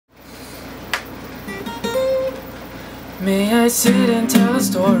May I sit and tell a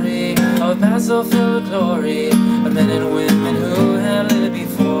story of a past so full of glory, of men and women who have lived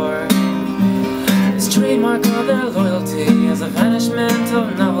before. This trademark of their loyalty is a vanishment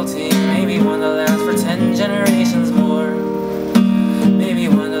of novelty, maybe one that lasts for 10 generations more. Maybe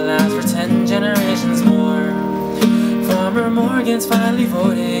one that lasts for 10 generations more. Farmer Morgan's finally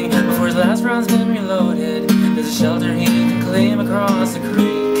voting before his last round's been reloaded. There's a shelter he can claim across the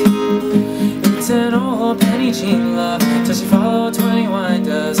creek. It's an old Penny Jean love till she followed 20 wine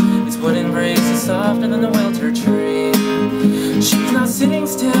doves. Its wooden brakes is softer than the welter tree. She's not sitting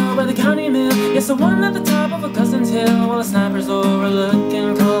still by the county mill, yes, the one at the top of Augustine's Hill, while the snipers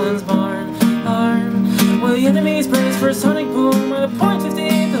overlooking